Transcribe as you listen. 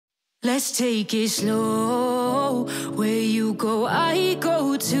Let's take it slow. Where you go, I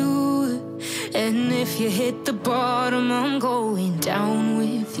go too. And if you hit the bottom, I'm going down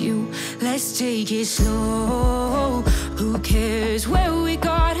with you. Let's take it slow. Who cares where we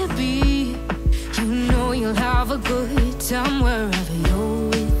gotta be? You know you'll have a good time wherever you're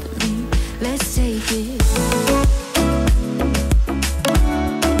with me. Let's take it slow.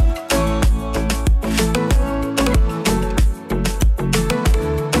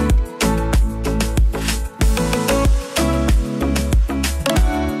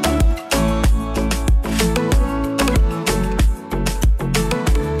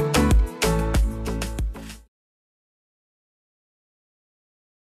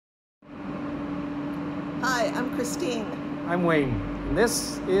 I'm Wayne, and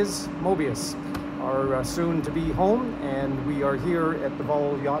this is Möbius, our soon-to-be home, and we are here at the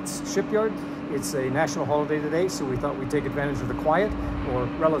Vol Yachts shipyard. It's a national holiday today, so we thought we'd take advantage of the quiet, or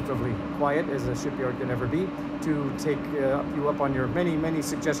relatively quiet as a shipyard can ever be, to take you up on your many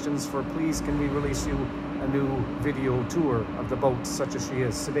suggestions for please can we release you a new video tour of the boat such as she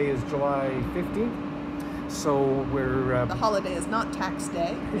is. Today is July 15th. So we're... the holiday is not tax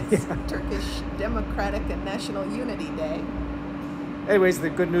day, it's Turkish Democratic and National Unity Day. Anyways, the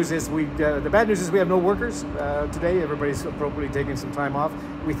good news is the bad news is we have no workers today. Everybody's appropriately taking some time off.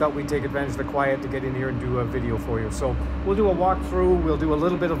 We thought we'd take advantage of the quiet to get in here and do a video for you. So we'll do a walkthrough. We'll do a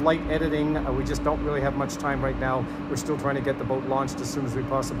little bit of light editing. We just don't really have much time right now. We're still trying to get the boat launched as soon as we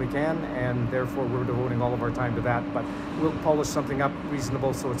possibly can, and therefore we're devoting all of our time to that. But we'll polish something up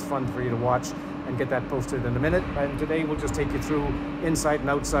reasonable so it's fun for you to watch and get that posted in a minute. And today we'll just take you through inside and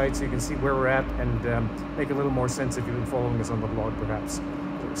outside so you can see where we're at and make a little more sense if you've been following us on the blog perhaps.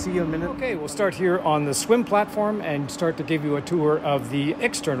 So see you in a minute. Okay, we'll start here on the swim platform and start to give you a tour of the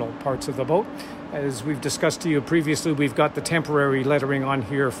external parts of the boat. As we've discussed to you previously, we've got the temporary lettering on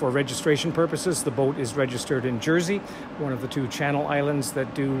here for registration purposes. The boat is registered in Jersey, one of the two Channel Islands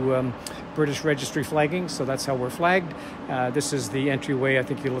that do British registry flagging, so that's how we're flagged. This is the entryway, I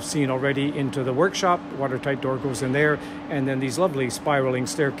think you'll have seen already, into the workshop. Watertight door goes in there, and then these lovely spiraling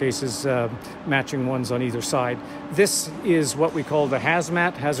staircases, matching ones on either side. This is what we call the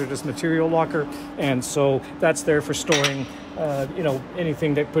hazmat, hazardous material locker, and so that's there for storing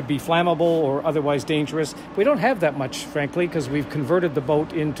anything that could be flammable or otherwise dangerous. We don't have that much, frankly, because we've converted the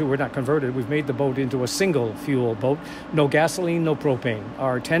boat into, we're not converted, we've made the boat into a single fuel boat. No gasoline, no propane.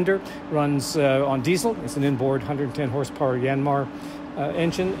 Our tender runs on diesel. It's an inboard 110 horsepower Yanmar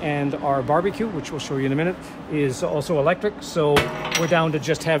engine, and our barbecue, which we'll show you in a minute, is also electric. So we're down to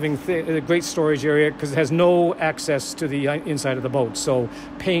just having a great storage area because it has no access to the inside of the boat. So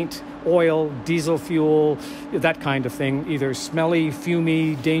paint, oil, diesel fuel, that kind of thing, either smelly,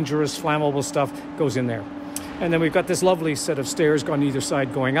 fumy, dangerous, flammable stuff goes in there. And then we've got this lovely set of stairs on either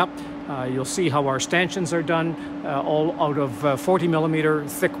side going up. You'll see how our stanchions are done, all out of 40 millimeter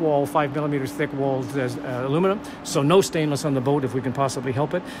thick wall, 5 millimeter thick walled aluminum. So no stainless on the boat if we can possibly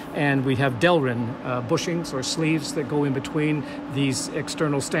help it. And we have Delrin bushings or sleeves that go in between these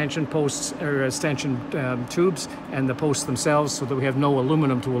external stanchion posts or stanchion tubes and the posts themselves, so that we have no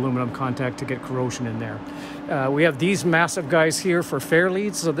aluminum to aluminum contact to get corrosion in there. We have these massive guys here for fair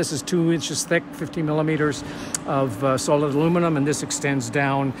leads. So this is 2 inches thick, 50 millimeters of solid aluminum, and this extends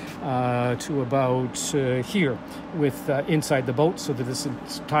down to about here with inside the boat, so that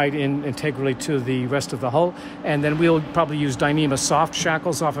it's tied in integrally to the rest of the hull. And then we'll probably use Dyneema soft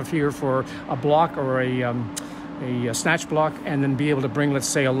shackles off of here for a block or a snatch block, and then be able to bring, let's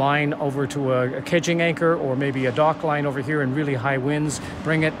say, a line over to a kedging anchor or maybe a dock line over here in really high winds,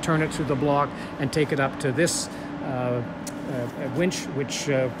 bring it, turn it through the block, and take it up to this winch, which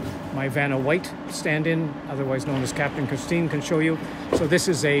my Vanna White stand-in, otherwise known as Captain Christine, can show you. So this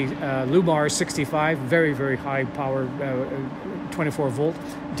is a Lumar 65, very high power, 24 volt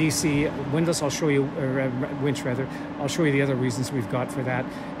DC windlass. I'll show you, winch rather. I'll show you the other reasons we've got for that.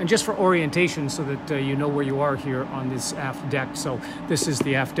 And just for orientation, so that you know where you are here on this aft deck. So this is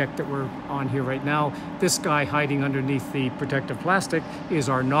the aft deck that we're on here right now. This guy hiding underneath the protective plastic is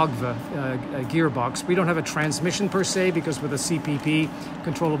our Nogva gearbox. We don't have a transmission per se, because with a CPP,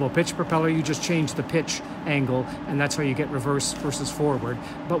 controllable pitch propeller, you just change the pitch angle, and that's how you get reverse versus forward.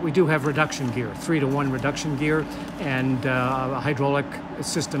 But we do have reduction gear, 3-to-1 reduction gear, and a hydraulic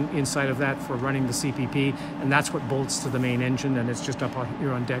system inside of that for running the CPP, and that's what bolts to the main engine, and it's just up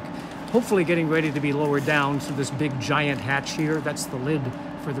here on deck. Hopefully getting ready to be lowered down to this big giant hatch here. That's the lid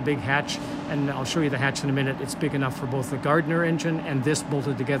for the big hatch, and I'll show you the hatch in a minute. It's big enough for both the Gardner engine and this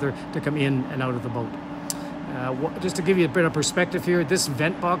bolted together to come in and out of the boat. Just to give you a bit of perspective here, this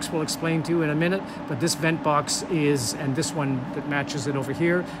vent box we'll explain to you in a minute, but this vent box is, and this one that matches it over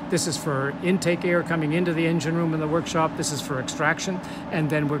here, this is for intake air coming into the engine room in the workshop. This is for extraction, and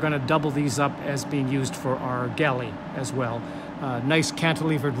then we're going to double these up as being used for our galley as well. Nice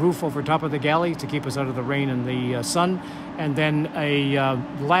cantilevered roof over top of the galley to keep us out of the rain and the sun, and then a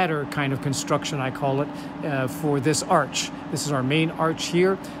ladder kind of construction, I call it, for this arch. This is our main arch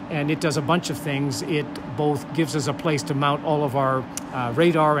here, and it does a bunch of things. It both gives us a place to mount all of our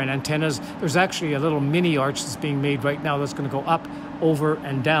radar and antennas. There's actually a little mini arch that's being made right now that's going to go up, over,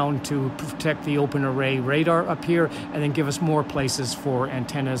 and down to protect the open array radar up here, and then give us more places for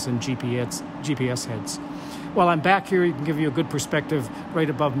antennas and GPS heads. While I'm back here, you can give you a good perspective right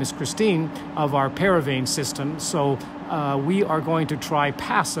above Miss Christine of our paravane system. So we are going to try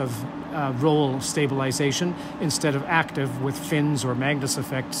passive roll stabilization instead of active with fins or Magnus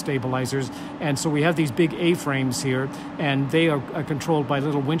effect stabilizers. And so we have these big A-frames here, and they are controlled by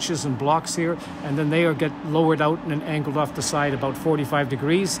little winches and blocks here, and then they get lowered out and angled off the side about 45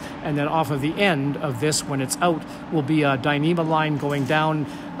 degrees, and then off of the end of this, when it's out, will be a Dyneema line going down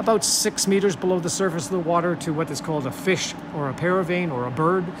about 6 meters below the surface of the water to what is called a fish or a paravane or a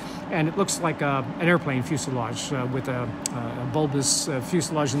bird, and it looks like an airplane fuselage with a bulbous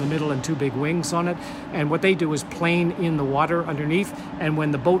fuselage in the middle and two big wings on it. And what they do is plane in the water underneath, and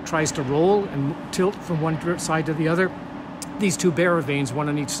when the boat tries to roll and tilt from one side to the other, these two paravanes, one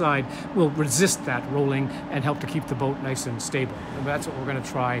on each side, will resist that rolling and help to keep the boat nice and stable. And that's what we're going to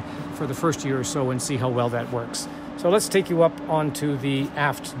try for the first year or so and see how well that works. So let's take you up onto the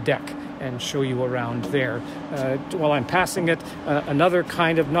aft deck and show you around there. While I'm passing it, another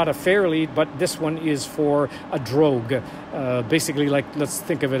kind of, not a fair lead, but this one is for a drogue. Basically, like, let's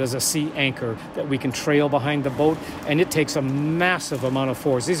think of it as a sea anchor that we can trail behind the boat, and it takes a massive amount of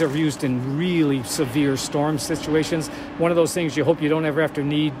force. These are used in really severe storm situations. One of those things you hope you don't ever have to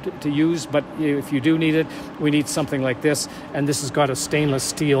need to use, but if you do need it, we need something like this, and this has got a stainless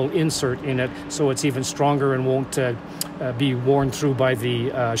steel insert in it, so it's even stronger and won't be worn through by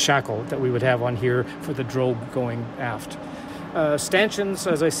the shackle that we would have on here for the drogue going aft. Stanchions,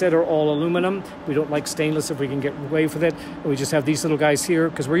 as I said, are all aluminum. We don't like stainless if we can get away with it. We just have these little guys here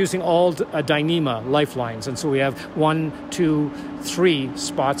because we're using all Dyneema lifelines, and so we have 1, 2, 3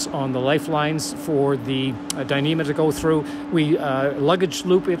 spots on the lifelines for the Dyneema to go through. We luggage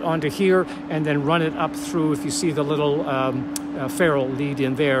loop it onto here and then run it up through, if you see the little ferrule lead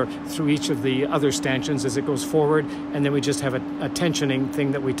in there, through each of the other stanchions as it goes forward, and then we just have a tensioning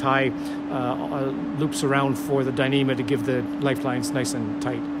thing that we tie loops around for the Dyneema to give the lifelines nice and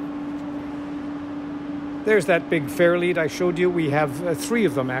tight. There's that big fair lead I showed you. We have 3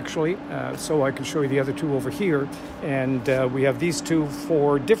 of them actually, so I can show you the other 2 over here. And we have these 2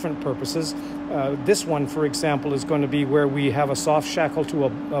 for different purposes. This one, for example, is going to be where we have a soft shackle to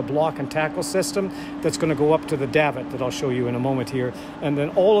a block and tackle system that's going to go up to the davit that I'll show you in a moment here. And then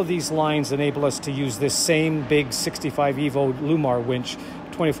all of these lines enable us to use this same big 65 EVO Lumar winch,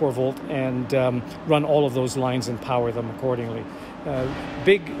 24 volt, and run all of those lines and power them accordingly.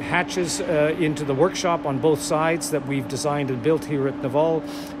 Big hatches into the workshop on both sides that we've designed and built here at Naval.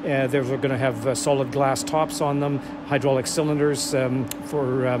 They're going to have solid glass tops on them, hydraulic cylinders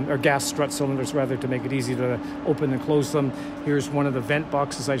or gas strut cylinders rather, to make it easy to open and close them. Here's one of the vent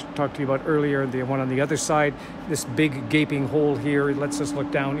boxes I talked to you about earlier, the one on the other side. This big gaping hole here, it lets us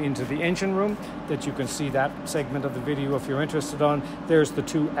look down into the engine room, that you can see that segment of the video if you're interested on. There's the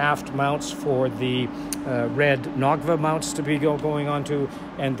 2 aft mounts for the red Nogva mounts to be going onto,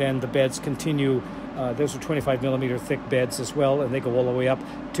 and then the beds continue. Those are 25 millimeter thick beds as well, and they go all the way up.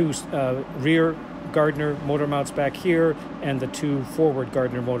 2 rear Gardner motor mounts back here, and the 2 forward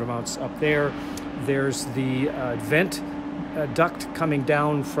Gardner motor mounts up there. There's the vent duct coming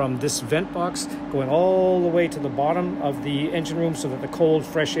down from this vent box, going all the way to the bottom of the engine room, so that the cold,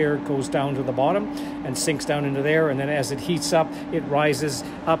 fresh air goes down to the bottom and sinks down into there. And then as it heats up, it rises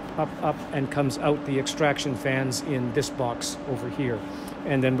up, and comes out the extraction fans in this box over here.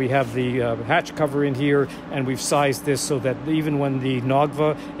 And then we have the hatch cover in here, and we've sized this so that even when the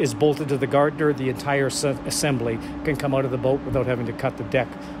Nogva is bolted to the Gardner, the entire assembly can come out of the boat without having to cut the deck,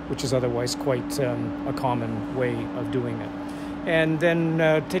 which is otherwise quite a common way of doing it. And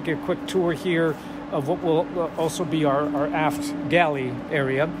then take a quick tour here of what will also be our aft galley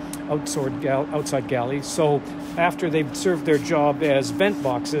area, outside galley. So after they've served their job as vent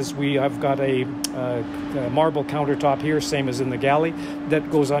boxes, we have got a marble countertop here, same as in the galley,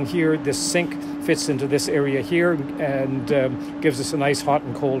 that goes on here. This sink fits into this area here and gives us a nice hot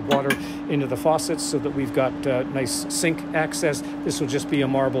and cold water into the faucets so that we've got nice sink access. This will just be a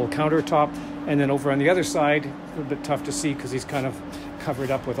marble countertop. And then over on the other side, a bit tough to see because he's kind of covered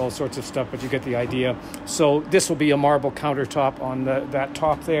up with all sorts of stuff, but you get the idea. So this will be a marble countertop on that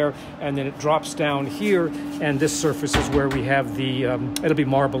top there, and then it drops down here, and this surface is where we have the, it'll be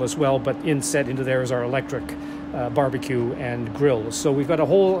marble as well, but inset into there is our electric barbecue and grill. So we've got a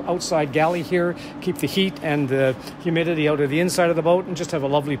whole outside galley here, keep the heat and the humidity out of the inside of the boat, and just have a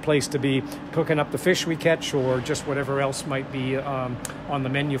lovely place to be cooking up the fish we catch or just whatever else might be on the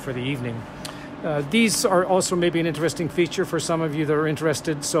menu for the evening. These are also maybe an interesting feature for some of you that are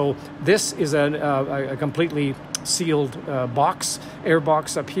interested. So this is a completely sealed box, air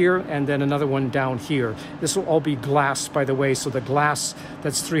box up here, and then another one down here. This will all be glass, by the way, so the glass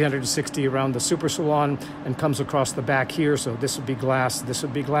that's 360 around the super salon and comes across the back here. So this would be glass, this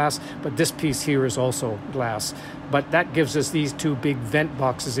would be glass, but this piece here is also glass. But that gives us these two big vent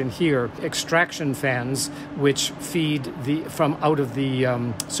boxes in here, extraction fans, which feed from out of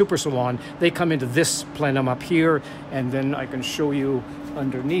the super salon. They come into this plenum up here, and then I can show you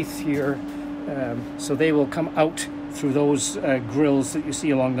underneath here. So they will come out through those grills that you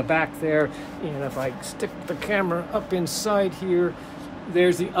see along the back there. And if I stick the camera up inside here,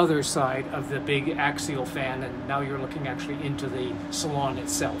 there's the other side of the big axial fan, and now you're looking actually into the salon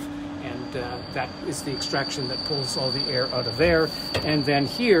itself. And that is the extraction that pulls all the air out of there. And then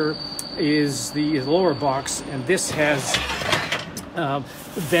here is the lower box, and this has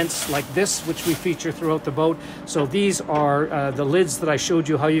vents like this, which we feature throughout the boat. So these are the lids that I showed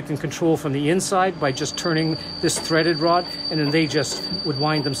you how you can control from the inside by just turning this threaded rod, and then they just would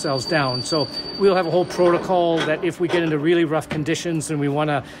wind themselves down. So we'll have a whole protocol that if we get into really rough conditions and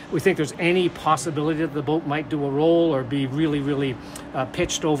we think there's any possibility that the boat might do a roll or be really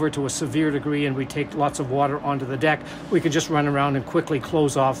pitched over to a severe degree, and we take lots of water onto the deck, we can just run around and quickly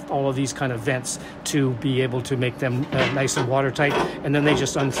close off all of these kind of vents to be able to make them nice and watertight, and then they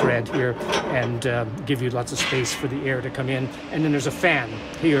just unthread here and give you lots of space for the air to come in. And then there's a fan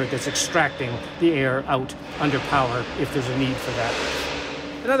here that's extracting the air out under power if there's a need for that.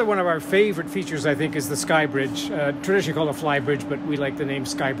 Another one of our favorite features, I think, is the sky bridge. Traditionally called a fly bridge, but we like the name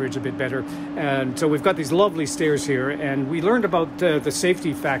sky bridge a bit better. And so we've got these lovely stairs here, and we learned about the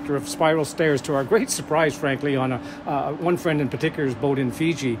safety factor of spiral stairs to our great surprise, frankly, on one friend in particular's boat in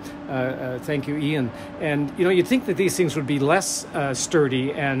Fiji. Thank you, Ian. And you know, you'd think that these things would be less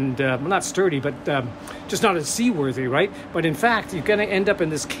sturdy and well, not sturdy, but just not as seaworthy, right? But in fact, you're going to end up in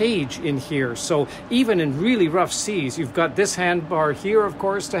this cage in here. So even in really rough seas, you've got this handbar here, of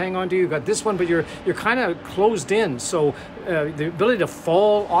course, to hang on to. You've got this one, but you're kind of closed in. So the ability to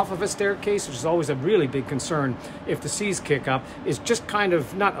fall off of a staircase, which is always a really big concern if the seas kick up, is just kind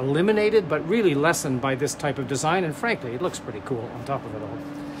of not eliminated, but really lessened by this type of design. And frankly, it looks pretty cool on top of it all.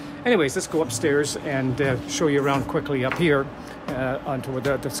 Anyways, let's go upstairs and show you around quickly up here onto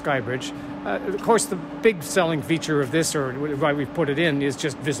the sky bridge. Of course, the big selling feature of this, or why we've put it in, is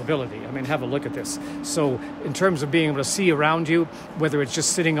just visibility. I mean, have a look at this. So in terms of being able to see around you, whether it's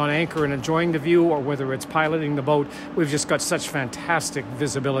just sitting on anchor and enjoying the view or whether it's piloting the boat, we've just got such fantastic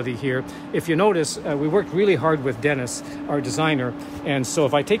visibility here. If you notice, we worked really hard with Dennis, our designer. And so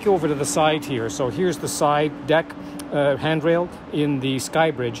if I take you over to the side here, so here's the side deck, handrail in the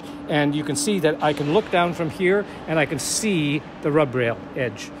sky bridge, and you can see that I can look down from here and I can see the rub rail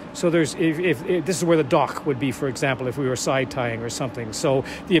edge. So there's if this is where the dock would be, for example, if we were side tying or something. So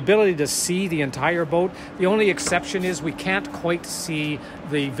the ability to see the entire boat. The only exception is we can't quite see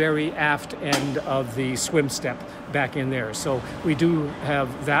the very aft end of the swim step back in there. So we do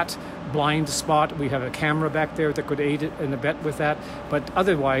have that blind spot. We have a camera back there that could aid it in a bit with that, but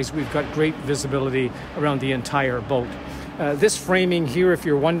otherwise we've got great visibility around the entire boat. This framing here, if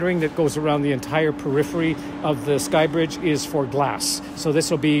you're wondering, that goes around the entire periphery of the sky bridge is for glass. So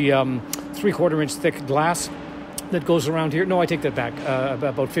this will be 3/4 inch thick glass that goes around here. No, I take that back.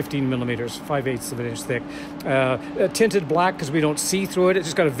 About 15 millimeters, 5/8 of an inch thick. Tinted black because we don't see through it. It's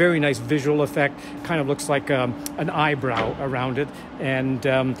just got a very nice visual effect. Kind of looks like an eyebrow around it. And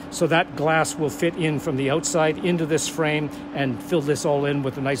so that glass will fit in from the outside into this frame and fill this all in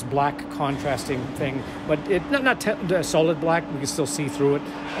with a nice black contrasting thing. But it not solid black. We can still see through it,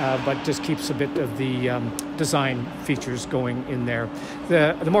 but just keeps a bit of the design features going in there.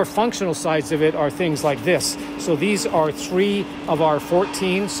 The more functional sides of it are things like this. So these are 3 of our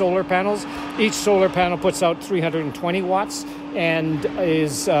 14 solar panels. Each solar panel puts out 320 watts and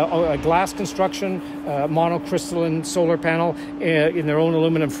is a glass construction, monocrystalline solar panel in their own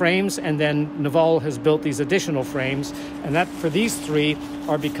aluminum frames. And then Naval has built these additional frames. And that for these 3,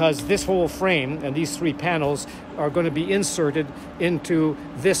 are because this whole frame and these 3 panels are going to be inserted into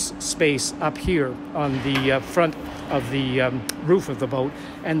this space up here on the front of the roof of the boat.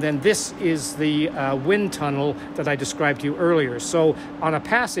 And then this is the wind tunnel that I described to you earlier. So on a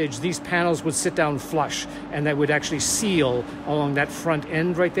passage, these panels would sit down flush, and that would actually seal along that front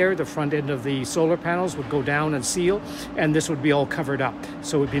end right there. The front end of the solar panels would go down and seal, and this would be all covered up.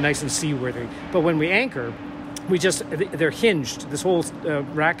 So it would be nice and seaworthy. But when we anchor, they're hinged. This whole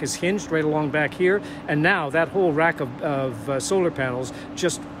rack is hinged right along back here, and now that whole rack of solar panels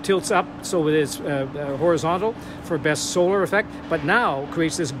just tilts up so it is horizontal for best solar effect, but now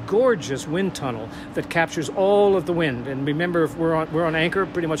creates this gorgeous wind tunnel that captures all of the wind. And remember, if we're on anchor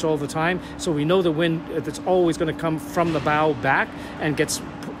pretty much all the time, so we know the wind that's always going to come from the bow back and gets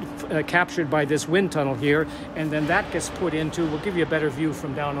captured by this wind tunnel here, and then that gets put into, we'll give you a better view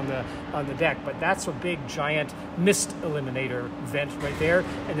from down on the deck, but that's a big giant mist eliminator vent right there,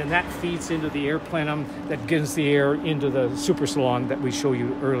 and then that feeds into the air plenum that gives the air into the super salon that we showed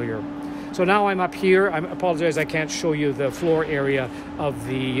you earlier. So now I'm up here. I apologize, I can't show you the floor area of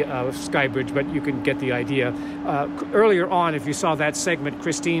the sky bridge, but you can get the idea. Earlier on, if you saw that segment,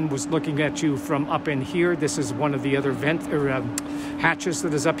 Christine was looking at you from up in here. This is one of the other hatches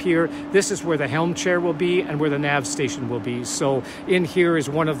that is up here. This is where the helm chair will be and where the nav station will be. So in here is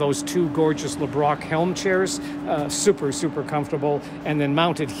one of those 2 gorgeous LeBrock helm chairs, super, super comfortable. And then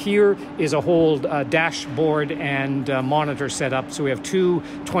mounted here is a whole dashboard and monitor setup. So we have 2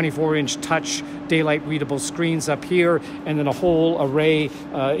 24-inch touch daylight readable screens up here, and then a whole array.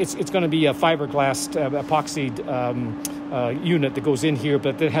 It's going to be a fiberglass epoxied unit that goes in here,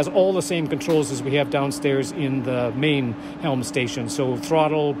 but it has all the same controls as we have downstairs in the main helm station. So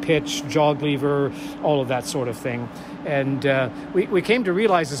throttle, pitch, jog lever, all of that sort of thing. And we came to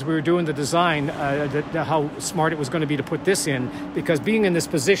realize as we were doing the design how smart it was going to be to put this in, because being in this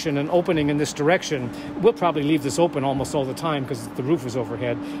position and opening in this direction, we'll probably leave this open almost all the time because the roof is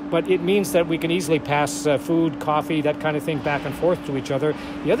overhead. But it means that we can easily pass food, coffee, that kind of thing back and forth to each other.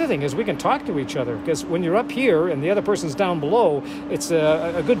 The other thing is we can talk to each other, because when you're up here and the other person's down below, it's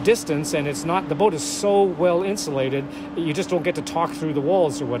a good distance, and it's not, the boat is so well insulated, you just don't get to talk through the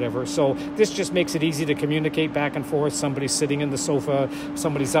walls or whatever. So this just makes it easy to communicate back and forth. Somebody's sitting in the sofa,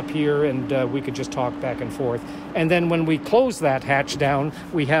 somebody's up here, and we could just talk back and forth. And then when we close that hatch down,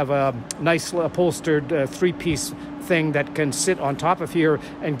 we have a nice upholstered 3-piece thing that can sit on top of here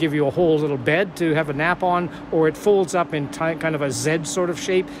and give you a whole little bed to have a nap on, or it folds up in kind of a Z sort of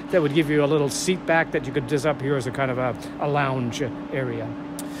shape that would give you a little seat back that you could just up here as a kind of a lounge area.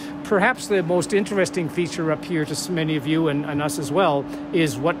 Perhaps the most interesting feature up here to many of you and us as well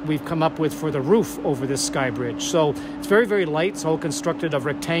is what we've come up with for the roof over this sky bridge. So it's very, very light. It's all constructed of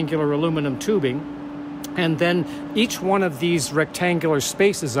rectangular aluminum tubing. And then each one of these rectangular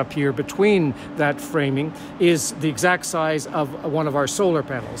spaces up here between that framing is the exact size of one of our solar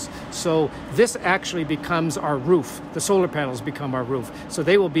panels. So this actually becomes our roof. The solar panels become our roof. So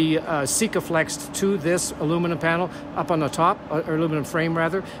they will be Sikaflexed to this aluminum panel up on the top, or aluminum frame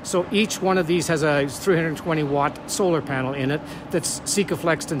rather. So each one of these has a 320 watt solar panel in it that's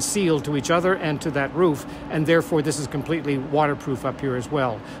Sikaflexed and sealed to each other and to that roof. And therefore this is completely waterproof up here as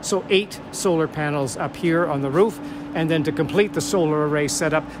well. So 8 solar panels up here on the roof, and then to complete the solar array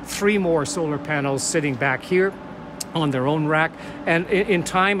setup, 3 more solar panels sitting back here on their own rack. And in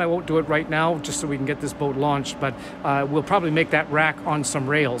time, I won't do it right now just so we can get this boat launched, but we'll probably make that rack on some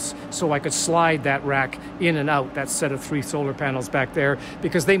rails so I could slide that rack in and out, that set of 3 solar panels back there,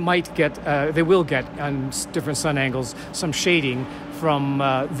 because they might get, they will get on different sun angles some shading from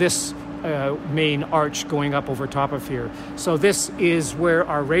this main arch going up over top of here. So this is where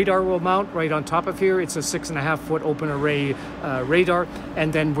our radar will mount, right on top of here. It's a 6.5-foot open array radar,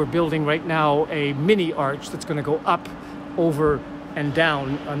 and then we're building right now a mini arch that's going to go up, over, and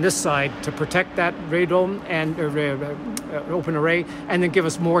down on this side to protect that radome and open array, and then give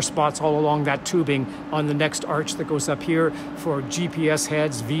us more spots all along that tubing on the next arch that goes up here for GPS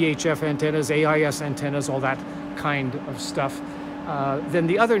heads, VHF antennas, AIS antennas, all that kind of stuff. Then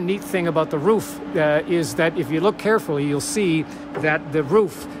the other neat thing about the roof is that if you look carefully, you'll see that the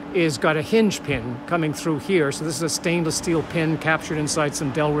roof is got a hinge pin coming through here. So this is a stainless steel pin captured inside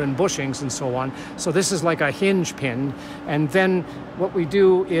some Delrin bushings and so on. So this is like a hinge pin. And then what we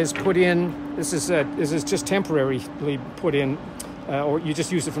do is put in, this is just temporarily put in, or you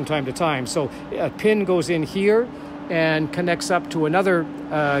just use it from time to time. So a pin goes in here and connects up to another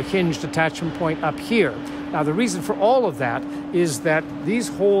hinged attachment point up here. Now, the reason for all of that is that these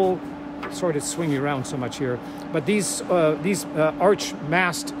whole sorry to swing you around so much here, but these arch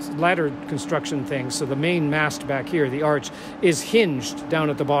mast ladder construction things, so the main mast back here, the arch, is hinged down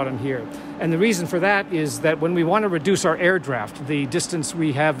at the bottom here. And the reason for that is that when we want to reduce our air draft, the distance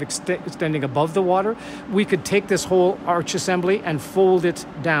we have extending above the water, we could take this whole arch assembly and fold it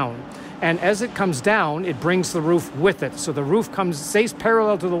down. And as it comes down, it brings the roof with it. So the roof stays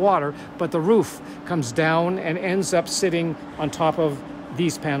parallel to the water, but the roof comes down and ends up sitting on top of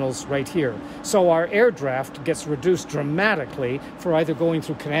these panels right here. So our air draft gets reduced dramatically for either going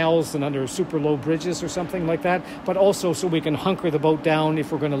through canals and under super low bridges or something like that, but also so we can hunker the boat down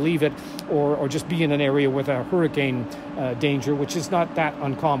if we're going to leave it or just be in an area with a hurricane danger, which is not that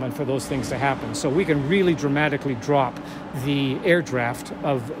uncommon for those things to happen. So we can really dramatically drop the air draft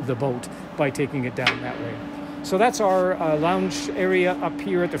of the boat by taking it down that way. So that's our lounge area up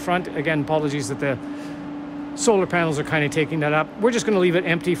here at the front. Again, apologies that the solar panels are kind of taking that up. We're just going to leave it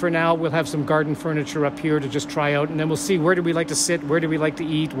empty for now. We'll have some garden furniture up here to just try out, and then we'll see where do we like to sit, where do we like to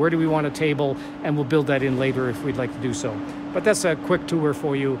eat, where do we want a table, and we'll build that in later if we'd like to do so. But that's a quick tour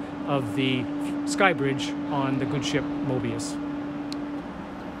for you of the sky bridge on the good ship Möbius.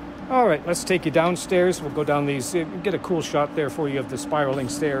 All right, let's take you downstairs. We'll go down these, get a cool shot there for you of the spiraling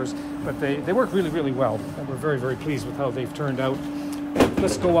stairs, but they work really, really well, and we're very, very pleased with how they've turned out.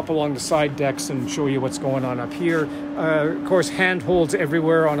 Let's go up along the side decks and show you what's going on up here. Of course, handholds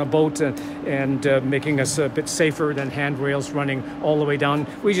everywhere on a boat and making us a bit safer than handrails running all the way down.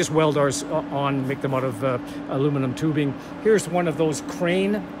 We just weld ours on, make them out of aluminum tubing. Here's one of those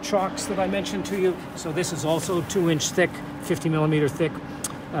crane chocks that I mentioned to you. So this is also 2-inch thick, 50 millimeter thick.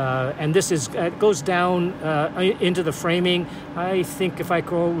 And this goes down into the framing, I think, if I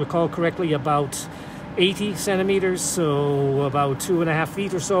recall correctly, about 80 centimeters, so about 2.5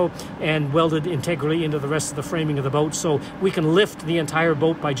 feet or so, and welded integrally into the rest of the framing of the boat. So we can lift the entire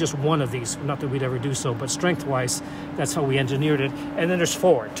boat by just one of these. Not that we'd ever do so, but strength-wise, that's how we engineered it. And then there's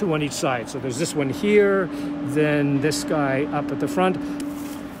 4, 2 on each side. So there's this one here, then this guy up at the front.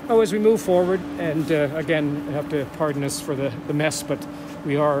 Oh, as we move forward, and again, I have to pardon us for the mess, but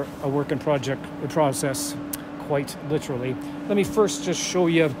we are a work in process, quite literally. Let me first just show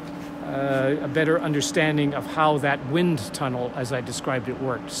you a better understanding of how that wind tunnel, as I described it,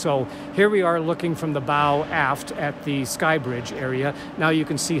 worked. So here we are looking from the bow aft at the sky bridge area. Now you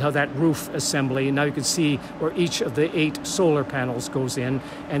can see how that roof assembly, now you can see where each of the 8 solar panels goes in,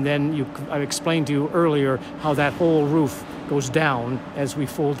 and then I explained to you earlier how that whole roof goes down as we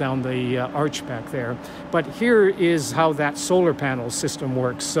fold down the arch back there. But here is how that solar panel system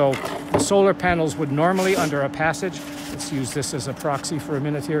works. So the solar panels would normally, under a passage, let's use this as a proxy for a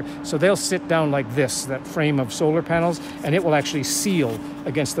minute here. So they'll sit down like this, that frame of solar panels, and it will actually seal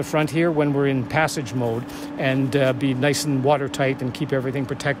against the front here when we're in passage mode and be nice and watertight and keep everything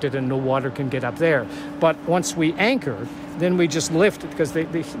protected and no water can get up there. But once we anchor, then we just lift it because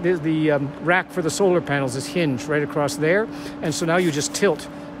the rack for the solar panels is hinged right across there. And so now you just tilt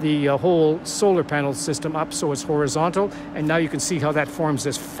the whole solar panel system up so it's horizontal, and now you can see how that forms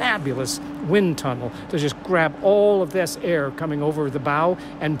this fabulous wind tunnel to just grab all of this air coming over the bow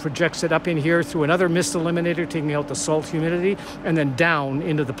and projects it up in here through another mist eliminator, taking out the salt humidity, and then down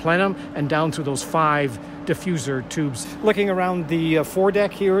into the plenum and down through those 5 diffuser tubes. Looking around the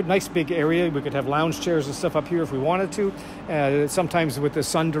foredeck here, nice big area. We could have lounge chairs and stuff up here if we wanted to. Sometimes with the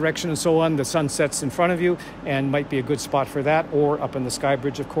sun direction and so on, the sun sets in front of you and might be a good spot for that, or up in the sky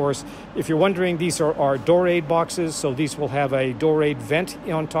bridge, of course. If you're wondering, these are our door aid boxes, so these will have a door aid vent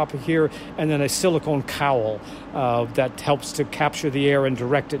on top of here and then a silicone cowl that helps to capture the air and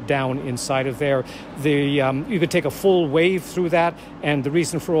direct it down inside of there. You could take a full wave through that, and the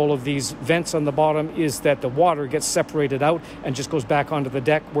reason for all of these vents on the bottom is that the water gets separated out and just goes back onto the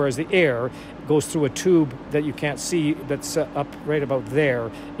deck, whereas the air goes through a tube that you can't see that's up right about there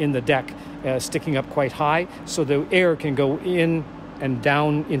in the deck, sticking up quite high, so the air can go in and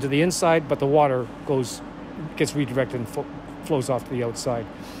down into the inside, but the water gets redirected and flows off to the outside.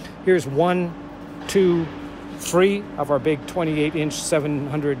 Here's 1, 2, 3 of our big 28-inch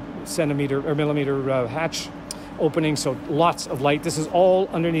 700 centimeter or millimeter hatch opening, so lots of light. This is all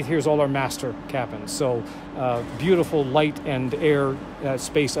underneath here is all our master cabin, so beautiful light and air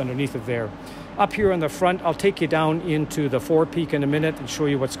space underneath of there. Up here on the front, I'll take you down into the forepeak in a minute and show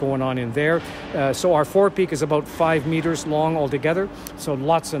you what's going on in there. So our forepeak is about 5 meters long altogether, so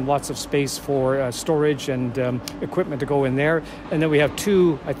lots and lots of space for storage and equipment to go in there. And then we have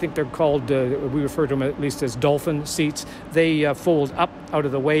 2, I think they're called, we refer to them at least as dolphin seats. They fold up out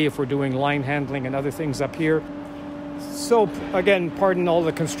of the way if we're doing line handling and other things up here. So again, pardon all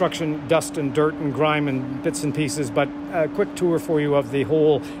the construction dust and dirt and grime and bits and pieces, but a quick tour for you of the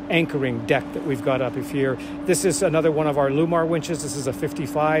whole anchoring deck that we've got up here. This is another one of our Lumar winches. This is a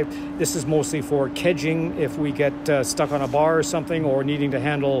 55. This is mostly for kedging if we get stuck on a bar or something, or needing to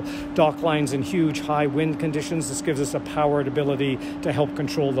handle dock lines in huge high wind conditions. This gives us a powered ability to help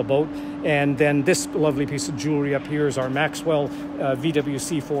control the boat. And then this lovely piece of jewelry up here is our Maxwell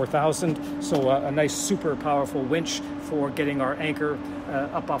VWC 4000. So a nice super powerful winch for getting our anchor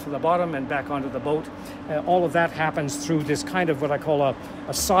up off of the bottom and back onto the boat. All of that happens through this kind of what I call a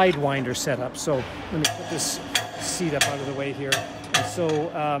sidewinder setup. So let me put this seat up out of the way here. And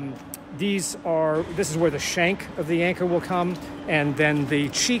so this is where the shank of the anchor will come, and then the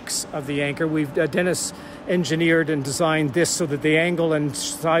cheeks of the anchor. Dennis engineered and designed this so that the angle and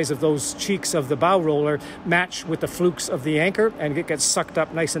size of those cheeks of the bow roller match with the flukes of the anchor, and it gets sucked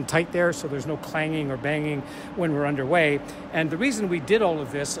up nice and tight there, so there's no clanging or banging when we're underway. And the reason we did all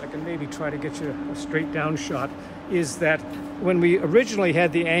of this, I can maybe try to get you a straight down shot, is that when we originally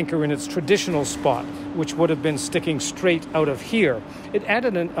had the anchor in its traditional spot, which would have been sticking straight out of here, it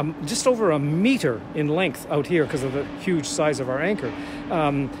added just over a meter in length out here because of the huge size of our anchor.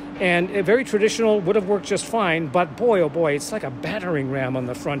 And a very traditional would have worked just fine, but boy, oh boy, it's like a battering ram on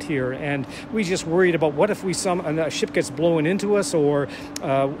the front here. And we just worried about what if a ship gets blown into us, or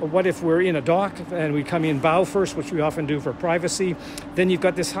what if we're in a dock and we come in bow first, which we often do for privacy. Then you've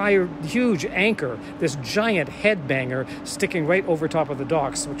got this huge anchor, this giant headbanger sticking right over top of the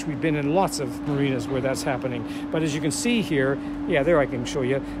docks, which we've been in lots of marinas where that's happening. But as you can see here, yeah, there I can show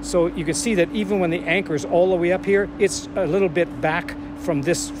you. So you can see that even when the anchor is all the way up here, it's a little bit back from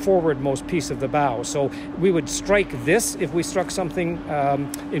this forwardmost piece of the bow. So we would strike this if we struck something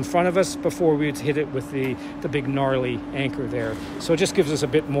in front of us before we'd hit it with the big gnarly anchor there. So it just gives us a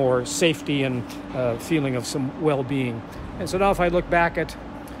bit more safety and feeling of some well-being. And so now if I look back at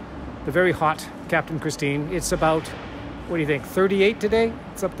the very hot Captain Christine, it's about, what do you think, 38 today?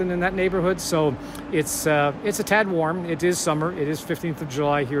 Something in that neighborhood. So it's a tad warm. It is summer. It is 15th of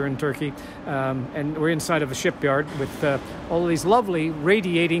July here in Turkey. And we're inside of a shipyard with all of these lovely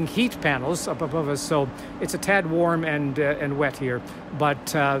radiating heat panels up above us. So it's a tad warm and wet here.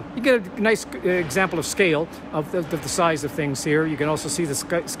 But you get a nice example of scale of the size of things here. You can also see the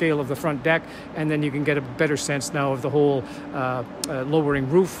scale of the front deck, and then you can get a better sense now of the whole lowering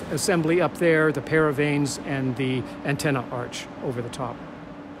roof assembly up there, the paravanes, and the antenna arch over the top.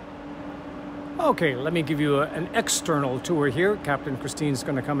 Okay, let me give you an external tour here. Captain Christine's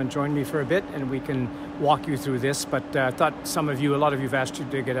going to come and join me for a bit, and we can walk you through this. But I thought a lot of you have asked you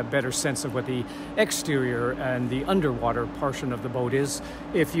to get a better sense of what the exterior and the underwater portion of the boat is.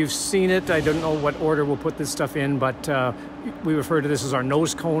 If you've seen it, I don't know what order we'll put this stuff in, but we refer to this as our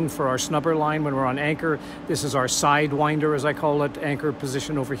nose cone for our snubber line when we're on anchor. This is our sidewinder, as I call it, anchor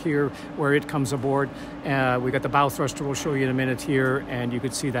position over here where it comes aboard. We got the bow thruster we'll show you in a minute here, and you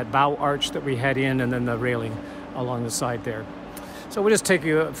could see that bow arch that we had in, and then the railing along the side there. So we'll just take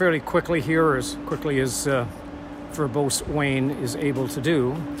you fairly quickly here, as quickly as verbose Wayne is able to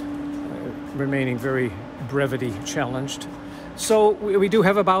do, remaining very brevity challenged. So we do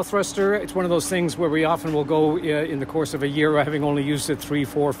have a bow thruster. It's one of those things where we often will go in the course of a year having only used it 3,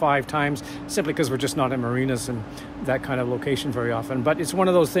 4, 5 times, simply because we're just not in marinas and that kind of location very often. But it's one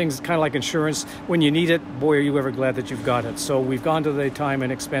of those things, kind of like insurance. When you need it, boy, are you ever glad that you've got it. So we've gone to the time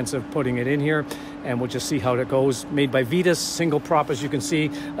and expense of putting it in here, and we'll just see how it goes. Made by Vitas, single prop, as you can see.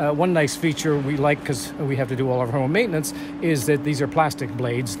 One nice feature we like, because we have to do all of our own maintenance, is that these are plastic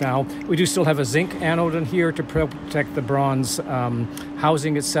blades. Now, we do still have a zinc anode in here to protect the bronze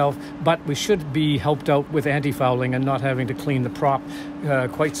housing itself, but we should be helped out with anti-fouling and not having to clean the prop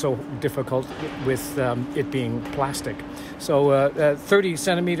quite so difficult with it being plastic. So 30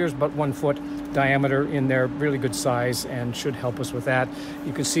 centimeters, about 1 foot diameter in there, really good size, and should help us with that.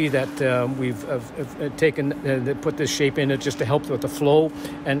 You can see that we've put this shape in it just to help with the flow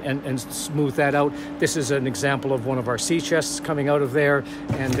and smooth that out. This is an example of one of our sea chests coming out of there.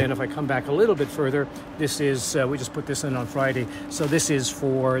 And then if I come back a little bit further, this is, we just put this in on Friday. So this is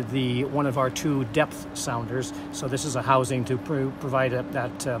for one of our 2 depth sounders. So this is a housing to provide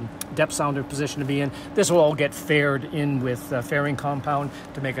that depth sounder position to be in. This will all get faired in with fairing compound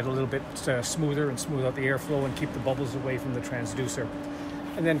to make it a little bit smoother and smooth out the airflow and keep the bubbles away from the transducer.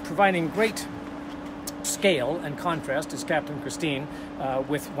 And then providing great scale and contrast is Captain Christine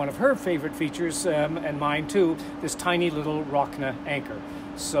with one of her favorite features, and mine too, this tiny little Rockna anchor.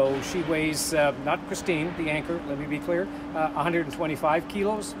 So she weighs, not Christine, the anchor, let me be clear, 125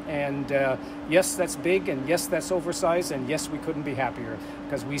 kilos. And yes, that's big, and yes, that's oversized, and yes, we couldn't be happier,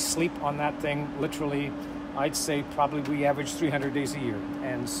 because we sleep on that thing literally I'd say probably we average 300 days a year.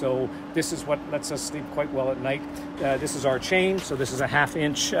 And so this is what lets us sleep quite well at night. This is our chain. So this is a 1/2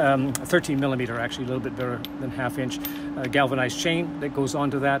 inch, 13 millimeter, actually a little bit better than 1/2 inch galvanized chain that goes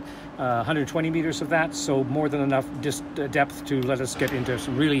onto that. 120 meters of that. So more than enough depth to let us get into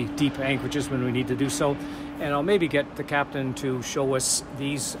some really deep anchorages when we need to do so. And I'll maybe get the captain to show us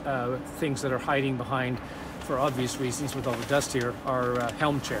these things that are hiding behind, for obvious reasons with all the dust here, are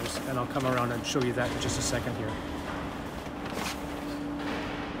helm chairs. And I'll come around and show you that in just a second here.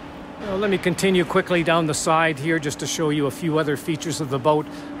 Well, let me continue quickly down the side here just to show you a few other features of the boat.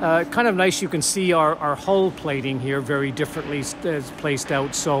 Kind of nice, you can see our hull plating here very differently placed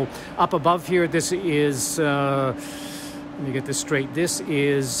out. So up above here, this is... let me get this straight. This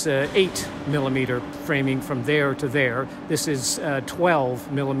is 8 millimeter framing from there to there. This is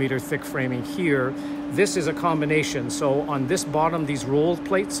 12 millimeter thick framing here. This is a combination. So on this bottom, these rolled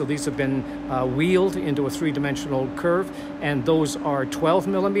plates, so these have been wheeled into a 3-dimensional curve, and those are 12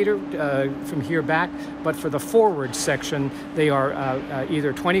 millimeter from here back. But for the forward section, they are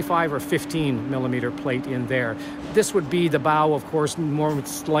either 25 or 15 millimeter plate in there. This would be the bow, of course,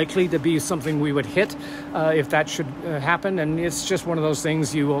 most likely to be something we would hit if that should happen. And it's just one of those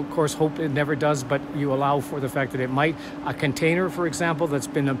things you, of course, hope it never does, but you allow for the fact that it might. A container, for example, that's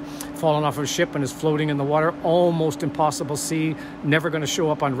been fallen off of a ship and is floating in the water, almost impossible to see, never going to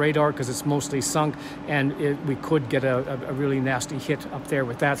show up on radar because it's mostly sunk, and we could get a really nasty hit up there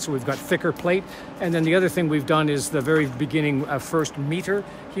with that. So we've got thicker plate. And then the other thing we've done is the very beginning first meter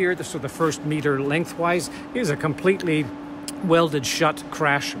here, so the first meter lengthwise is a completely welded shut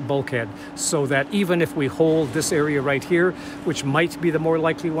crash bulkhead, so that even if we hold this area right here, which might be the more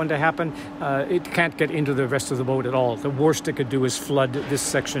likely one to happen, it can't get into the rest of the boat at all. The worst it could do is flood this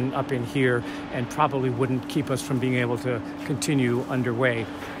section up in here, and probably wouldn't keep us from being able to continue underway.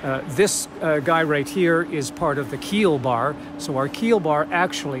 This guy right here is part of the keel bar. So our keel bar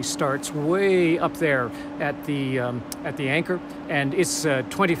actually starts way up there at the anchor, and it's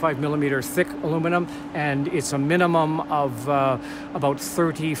 25 millimeter thick aluminum, and it's a minimum of about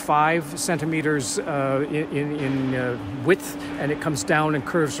 35 centimeters in width, and it comes down and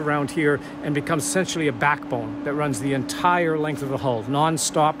curves around here and becomes essentially a backbone that runs the entire length of the hull,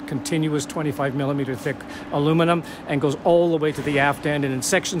 non-stop, continuous 25 millimeter thick aluminum, and goes all the way to the aft end, and in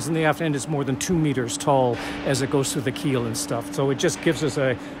sections in the aft end it's more than 2 meters tall as it goes through the keel and stuff. So it just gives us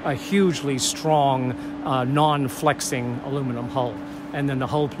a hugely strong non-flexing aluminum hull. And then the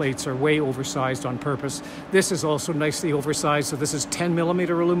hull plates are way oversized on purpose. This is also nicely oversized. So this is 10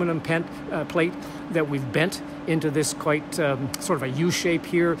 millimeter aluminum plate that we've bent into this quite sort of a U shape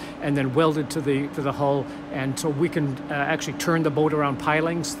here, and then welded to the hull. And so we can actually turn the boat around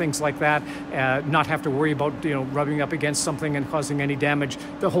pilings, things like that, not have to worry about rubbing up against something and causing any damage.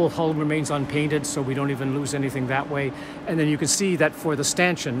 The whole hull remains unpainted, so we don't even lose anything that way. And then you can see that for the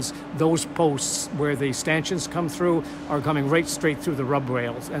stanchions, those posts where the stanchions come through are coming right straight through the rub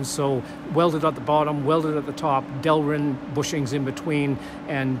rails, and so welded at the bottom, welded at the top, Delrin bushings in between,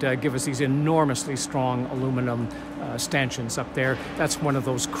 and give us these enormously strong aluminum stanchions up there. That's one of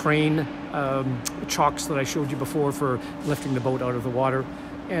those crane chocks that I showed you before for lifting the boat out of the water.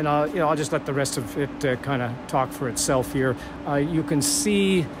 And I'll just let the rest of it kind of talk for itself here. You can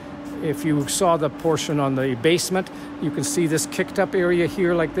see, if you saw the portion on the basement, you can see this kicked up area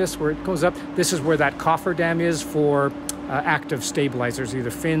here like this, where it goes up. This is where that cofferdam is for active stabilizers, either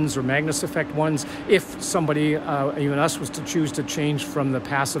fins or Magnus effect ones. If somebody, even us, was to choose to change from the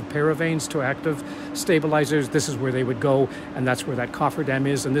passive paravanes to active stabilizers, this is where they would go, and that's where that cofferdam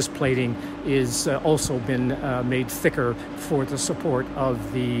is. And this plating is also been made thicker for the support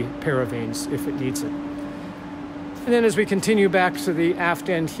of the paravanes if it needs it. And then as we continue back to the aft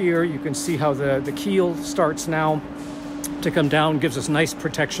end here, you can see how the keel starts now to come down, gives us nice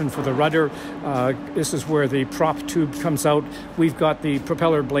protection for the rudder. This is where the prop tube comes out. We've got the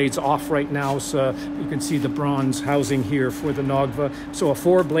propeller blades off right now, so you can see the bronze housing here for the Nogva. So a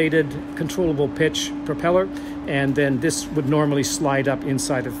 4-bladed controllable pitch propeller, and then this would normally slide up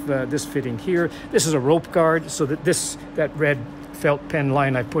inside of this fitting here. This is a rope guard, so that that red felt pen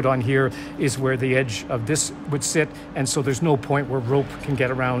line I put on here is where the edge of this would sit, and so there's no point where rope can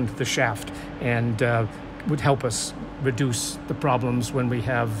get around the shaft, and would help us reduce the problems when we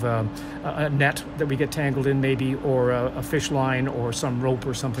have a net that we get tangled in maybe, or a fish line or some rope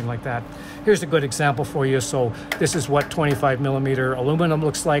or something like that. Here's a good example for you. So this is what 25 millimeter aluminum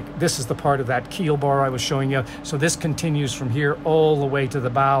looks like. This is the part of that keel bar I was showing you. So this continues from here all the way to the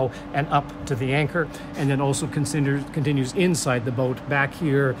bow and up to the anchor, and then also continues inside the boat, back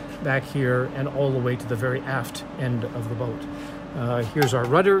here, and all the way to the very aft end of the boat. Here's our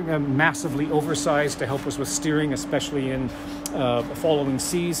rudder, massively oversized to help us with steering, especially in following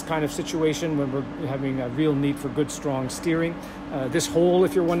seas kind of situation when we're having a real need for good, strong steering. This hole,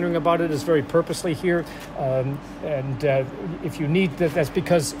 if you're wondering about it, is very purposely here. If you need that, that's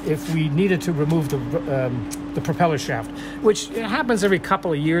because if we needed to remove the propeller shaft, which happens every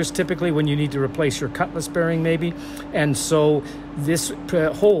couple of years, typically when you need to replace your cutlass bearing maybe. And so this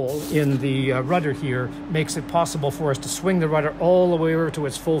hole in the rudder here makes it possible for us to swing the rudder all the way over to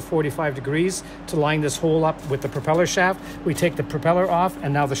its full 45 degrees to line this hole up with the propeller shaft. We take the propeller off,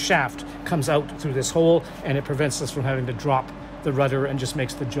 and now the shaft comes out through this hole, and it prevents us from having to drop the rudder and just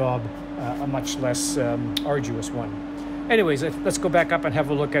makes the job a much less arduous one. Anyways, let's go back up and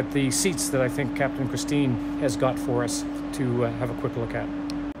have a look at the seats that I think Captain Christine has got for us to have a quick look at.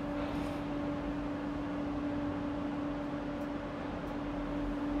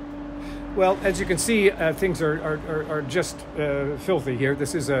 Well, as you can see, things are just filthy here.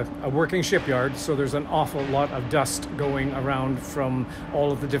 This is a working shipyard, so there's an awful lot of dust going around from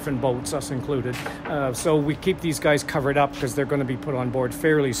all of the different boats, us included. So we keep these guys covered up because they're going to be put on board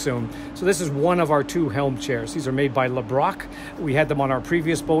fairly soon. So this is one of our two helm chairs. These are made by LeBrock. We had them on our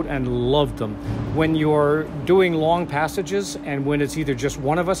previous boat and loved them. When you're doing long passages and when it's either just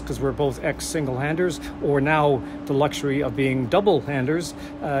one of us, because we're both ex-single-handers, or now the luxury of being double-handers,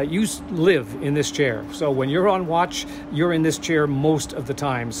 you live in this chair. So when you're on watch, you're in this chair most of the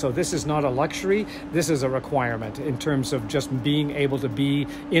time. So this is not a luxury, this is a requirement in terms of just being able to be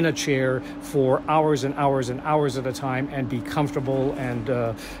in a chair for hours and hours and hours at a time and be comfortable and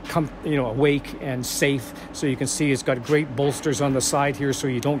awake and safe. So you can see it's got great bolsters on the side here so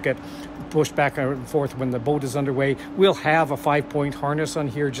you don't get pushed back and forth when the boat is underway. We'll have a 5-point harness on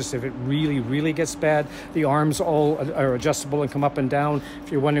here just if it really gets bad. The arms all are adjustable and come up and down.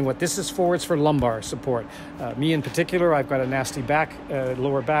 If you're wondering what this is for, it's for lumbar support. Me in particular, I've got a nasty back,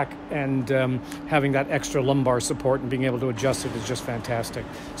 lower back, and having that extra lumbar support and being able to adjust it is just fantastic.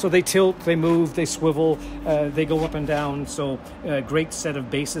 So they tilt, they move, they swivel, they go up and down. So a great set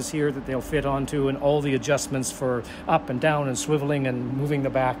of bases here that they'll fit onto, and all the adjustments for up and down and swiveling and moving the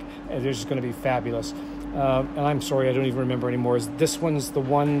back. They're just going to be fabulous. And I'm sorry, I don't even remember anymore. This one's the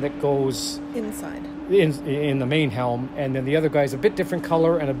one that goes inside in the main helm, and then the other guy's a bit different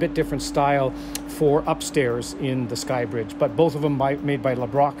color and a bit different style for upstairs in the sky bridge. But both of them made by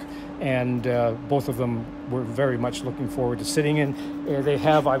LeBrock, and both of them we're very much looking forward to sitting in. They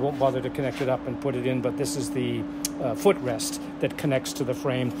have, I won't bother to connect it up and put it in, but this is the footrest that connects to the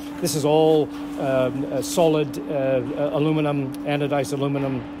frame. This is all solid aluminum, anodized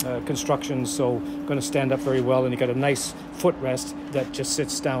aluminum construction, so going to stand up very well. And you got a nice footrest that just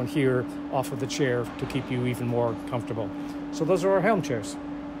sits down here off of the chair to keep you even more comfortable. So those are our helm chairs.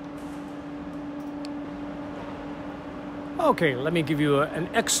 Okay, let me give you an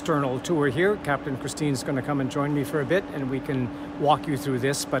external tour here. Captain Christine's going to come and join me for a bit, and we can walk you through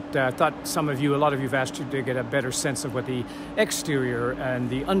this. But I thought a lot of you have asked you to get a better sense of what the exterior and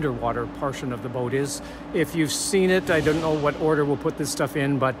the underwater portion of the boat is. If you've seen it, I don't know what order we'll put this stuff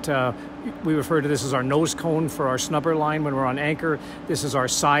in, but we refer to this as our nose cone for our snubber line when we're on anchor. This is our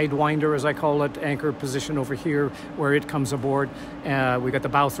sidewinder, as I call it, anchor position over here where it comes aboard. We got the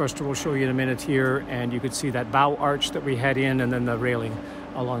bow thruster we'll show you in a minute here, and you could see that bow arch that we had in, and then the railing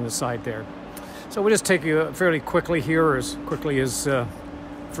along the side there. So we'll just take you fairly quickly here, as quickly as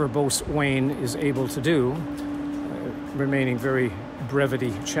verbose Wayne is able to do, remaining very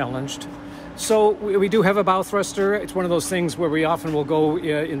brevity challenged. So we do have a bow thruster. It's one of those things where we often will go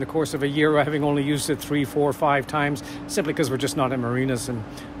in the course of a year having only used it 3, 4, 5 times, simply because we're just not in marinas and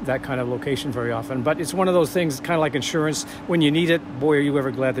that kind of location very often. But it's one of those things, kind of like insurance. When you need it, boy, are you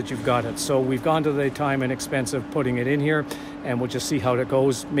ever glad that you've got it. So we've gone to the time and expense of putting it in here, and we'll just see how it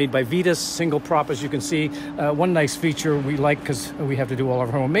goes. Made by Vitas, single prop, as you can see. One nice feature we like, because we have to do all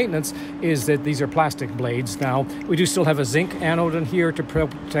of our own maintenance, is that these are plastic blades. Now, we do still have a zinc anode in here to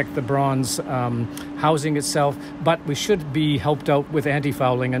protect the bronze housing itself, but we should be helped out with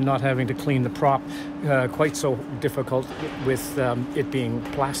anti-fouling and not having to clean the prop quite so difficult with it being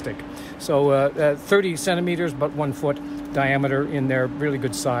plastic. So 30 centimeters, but 1 foot diameter in there, really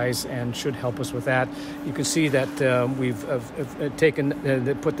good size, and should help us with that. You can see that we've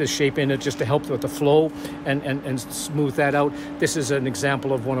put this shape in it just to help with the flow and smooth that out. This is an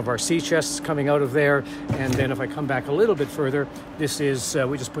example of one of our sea chests coming out of there. And then if I come back a little bit further, this is,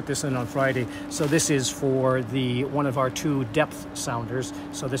 we just put this in on Friday. So this is for one of our 2 depth sounders.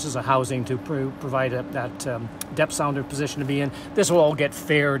 So this is a housing to provide that depth sounder position to be in. This will all get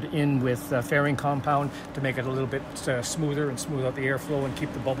faired in with fairing compound to make it a little bit smoother and smooth out the airflow and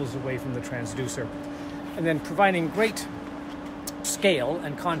keep the bubbles away from the transducer. And then providing great scale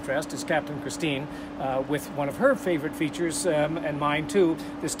and contrast is Captain Christine with one of her favorite features, and mine too,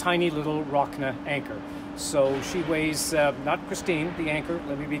 this tiny little Rockna anchor. So she weighs, not Christine, the anchor,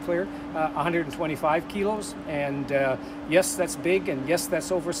 let me be clear, 125 kilos. And yes, that's big, and yes,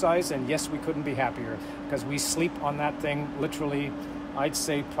 that's oversized, and yes, we couldn't be happier, because we sleep on that thing literally, I'd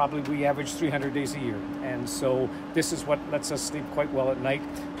say probably we average 300 days a year. And so this is what lets us sleep quite well at night.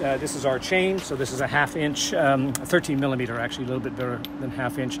 This is our chain. So this is a 1/2 inch, 13 millimeter, actually a little bit better than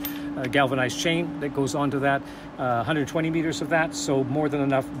 1/2 inch galvanized chain that goes onto that. 120 meters of that. So more than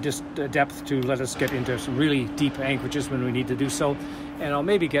enough depth to let us get into some really deep anchorages when we need to do so. And I'll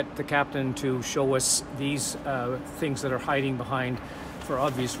maybe get the captain to show us these things that are hiding behind, for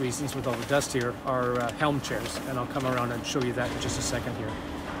obvious reasons with all the dust here, are helm chairs, and I'll come around and show you that in just a second here.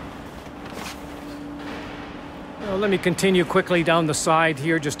 Well, let me continue quickly down the side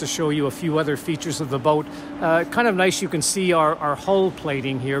here just to show you a few other features of the boat. Kind of nice, you can see our hull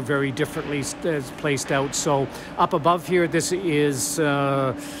plating here very differently placed out. So up above here, this is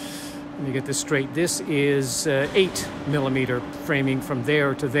let me get this straight. This is 8 millimeter framing from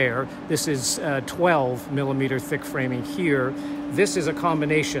there to there. This is 12 millimeter thick framing here. This is a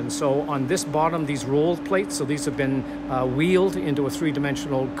combination. So on this bottom, these rolled plates, so these have been wheeled into a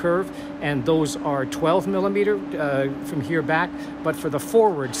 3-dimensional curve, and those are 12 millimeter from here back. But for the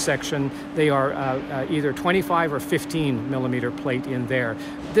forward section, they are either 25 or 15 millimeter plate in there.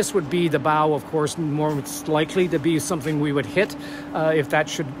 This would be the bow, of course, most likely to be something we would hit if that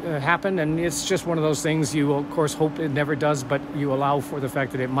should happen. And it's just one of those things you, of course, hope it never does, but you allow for the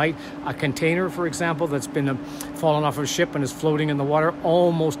fact that it might. A container, for example, that's been fallen off of a ship and is floating in the water,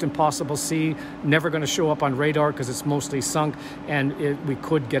 almost impossible to see, never going to show up on radar because it's mostly sunk, and we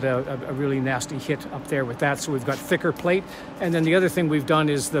could get a really nasty hit up there with that. So we've got thicker plate. And then the other thing we've done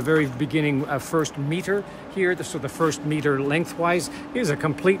is the very beginning first meter here, so the first meter lengthwise is a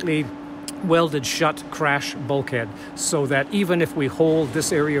completely welded shut crash bulkhead, so that even if we hold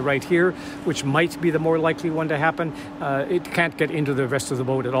this area right here, which might be the more likely one to happen, it can't get into the rest of the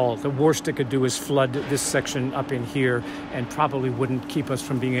boat at all. The worst it could do is flood this section up in here, and probably wouldn't keep us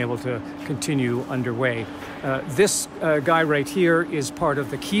from being able to continue underway. This guy right here is part of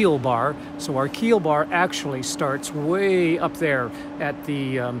the keel bar. So our keel bar actually starts way up there at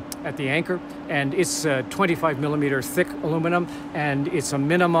the anchor, and it's 25 millimeter thick aluminum, and it's a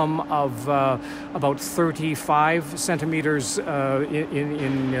minimum of about 35 centimeters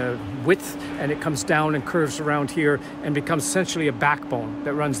in width, and it comes down and curves around here and becomes essentially a backbone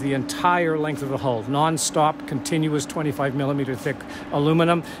that runs the entire length of the hull, non-stop, continuous 25 millimeter thick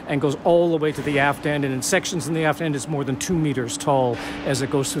aluminum, and goes all the way to the aft end, and in sections in the aft end it's more than 2 meters tall as it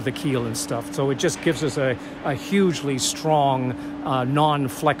goes through the keel and stuff. So it just gives us a hugely strong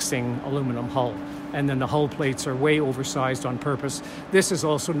non-flexing aluminum hull. And then the hull plates are way oversized on purpose. This is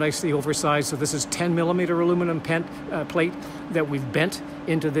also nicely oversized. So this is 10 millimeter aluminum plate that we've bent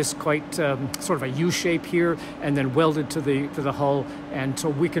into this quite sort of a U shape here, and then welded to the hull. And so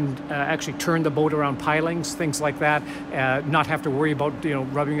we can actually turn the boat around pilings, things like that, not have to worry about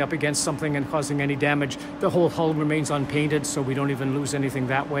rubbing up against something and causing any damage. The whole hull remains unpainted, so we don't even lose anything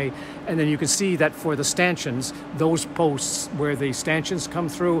that way. And then you can see that for the stanchions, those posts where the stanchions come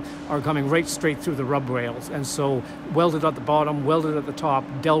through are coming right straight through the rub rails, and so welded at the bottom, welded at the top,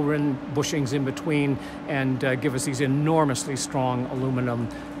 Delrin bushings in between, and give us these enormously strong aluminum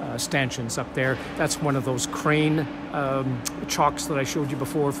stanchions up there. That's one of those crane chocks that I showed you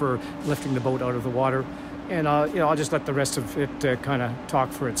before for lifting the boat out of the water. And I'll just let the rest of it kind of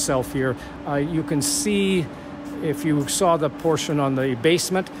talk for itself here. You can see, if you saw the portion on the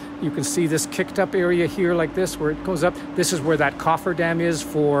basement, you can see this kicked up area here like this, where it goes up. This is where that cofferdam is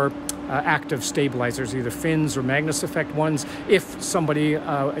for active stabilizers, either fins or Magnus effect ones. If somebody,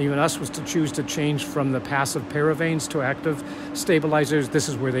 even us, was to choose to change from the passive paravanes to active stabilizers, this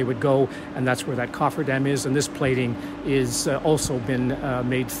is where they would go, and that's where that cofferdam is. And this plating is also been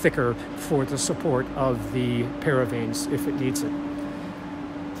made thicker for the support of the paravanes if it needs it.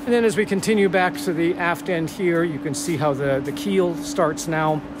 And then as we continue back to the aft end here, you can see how the keel starts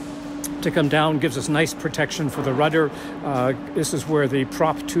now to come down, gives us nice protection for the rudder. This is where the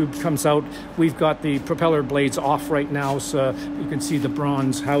prop tube comes out. We've got the propeller blades off right now, so you can see the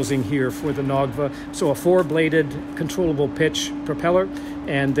bronze housing here for the Nogva. So a 4-bladed controllable pitch propeller,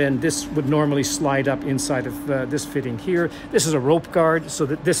 and then this would normally slide up inside of this fitting here. This is a rope guard, so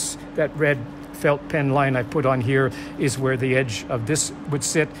that that red felt pen line I put on here is where the edge of this would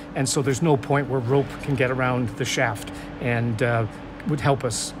sit, and so there's no point where rope can get around the shaft, and would help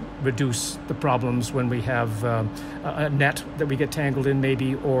us reduce the problems when we have a net that we get tangled in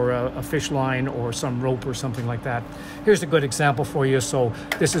maybe, or a fish line or some rope or something like that. Here's a good example for you. So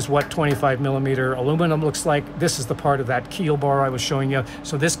this is what 25 millimeter aluminum looks like. This is the part of that keel bar I was showing you.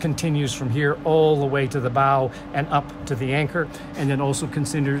 So this continues from here all the way to the bow and up to the anchor, and then also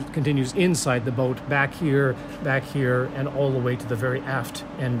continues inside the boat, back here, and all the way to the very aft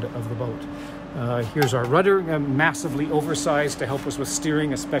end of the boat. Here's our rudder, massively oversized to help us with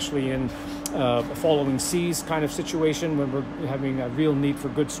steering, especially in following seas kind of situation when we're having a real need for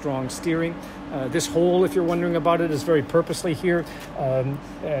good, strong steering. This hole, if you're wondering about it, is very purposely here.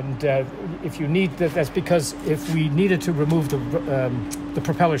 If you need that, that's because if we needed to remove the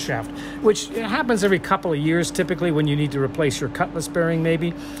propeller shaft, which happens every couple of years, typically when you need to replace your cutlass bearing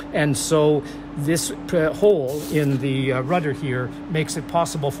maybe. And so this hole in the rudder here makes it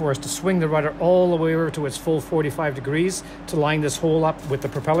possible for us to swing the rudder all the way over to its full 45 degrees to line this hole up with the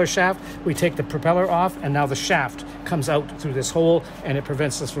propeller shaft. We take the propeller off, and now the shaft comes out through this hole, and it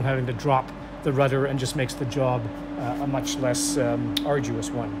prevents us from having to drop the rudder and just makes the job a much less arduous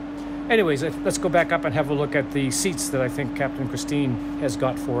one. Anyways, let's go back up and have a look at the seats that I think Captain Christine has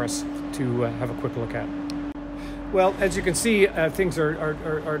got for us to have a quick look at. Well, as you can see, things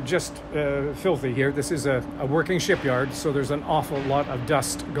are just filthy here. This is a working shipyard, so there's an awful lot of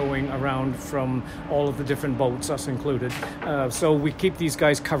dust going around from all of the different boats, us included. So we keep these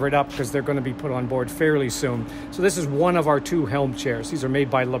guys covered up because they're going to be put on board fairly soon. So this is one of our two helm chairs. These are made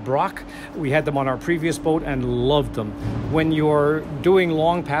by LeBrock. We had them on our previous boat and loved them. When you're doing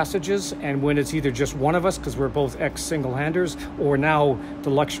long passages, and when it's either just one of us, because we're both ex-single-handers, or now the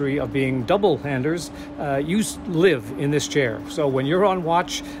luxury of being double-handers, you live in this chair. So when you're on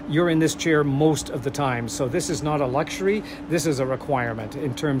watch, you're in this chair most of the time. So this is not a luxury, this is a requirement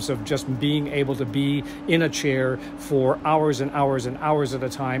in terms of just being able to be in a chair for hours and hours and hours at a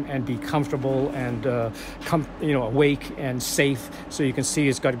time and be comfortable and awake and safe. So you can see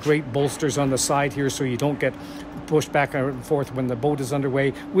it's got great bolsters on the side here so you don't get pushed back and forth when the boat is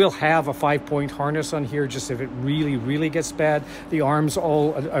underway. We'll have a 5-point harness on here just if it really gets bad. The arms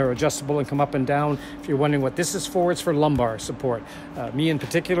all are adjustable and come up and down. If you're wondering what this is for, it's for lumbar support. Me in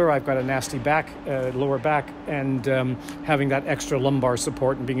particular, I've got a nasty back, lower back, and having that extra lumbar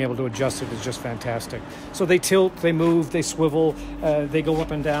support and being able to adjust it is just fantastic. So they tilt, they move, they swivel, they go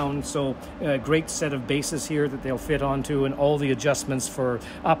up and down. So a great set of bases here that they'll fit onto, and all the adjustments for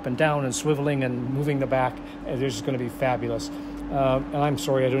up and down and swiveling and moving the back. They're just going to be fabulous. And I'm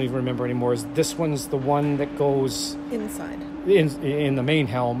sorry, I don't even remember anymore. This one's the one that goes inside in the main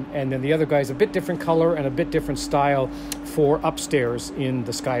helm, and then the other guy's a bit different color and a bit different style for upstairs in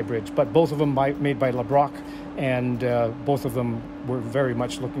the Sky Bridge. But both of them made by LeBrock, and both of them we're very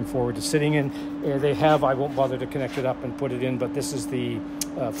much looking forward to sitting in. They have, I won't bother to connect it up and put it in, but this is the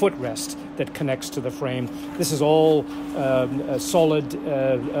footrest that connects to the frame. This is all solid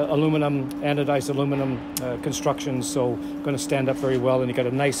aluminum, anodized aluminum construction, so going to stand up very well. And you got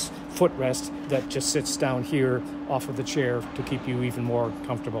a nice footrest that just sits down here off of the chair to keep you even more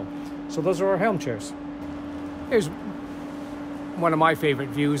comfortable. So those are our helm chairs. Here's one of my favorite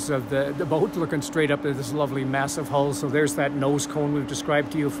views of the boat, looking straight up at this lovely massive hull. So there's that nose cone we've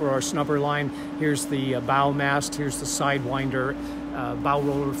described to you for our snubber line. Here's the bow mast, here's the sidewinder, bow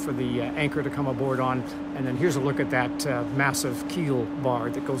roller for the anchor to come aboard on, and then here's a look at that massive keel bar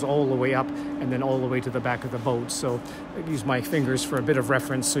that goes all the way up and then all the way to the back of the boat. So I use my fingers for a bit of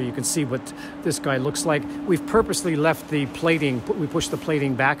reference so you can see what this guy looks like. We've purposely left the plating, we pushed the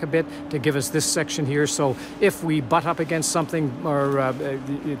plating back a bit to give us this section here, so if we butt up against something or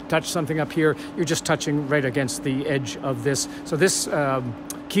touch something up here, you're just touching right against the edge of this. So this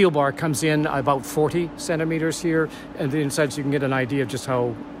keel bar comes in about 40 centimeters here, and the inside, so you can get an idea of just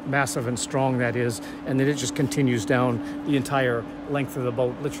how massive and strong that is. And then it just continues down the entire length of the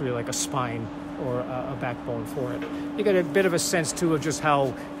boat, literally like a spine or a backbone for it. You get a bit of a sense too of just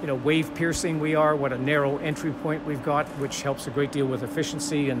how wave piercing we are, what a narrow entry point we've got, which helps a great deal with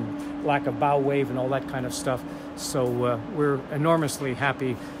efficiency and lack of bow wave and all that kind of stuff. So we're enormously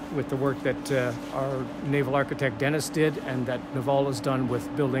happy with the work that our naval architect Dennis did, and that Naval has done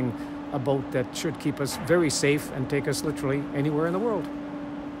with building a boat that should keep us very safe and take us literally anywhere in the world.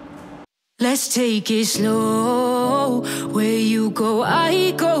 Let's take it slow. Where you go,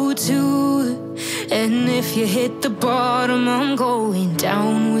 I go too. And if you hit the bottom, I'm going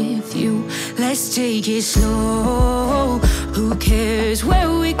down with you. Let's take it slow. Who cares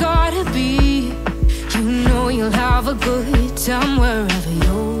where we gotta be? You know you'll have a good time wherever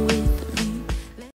you're.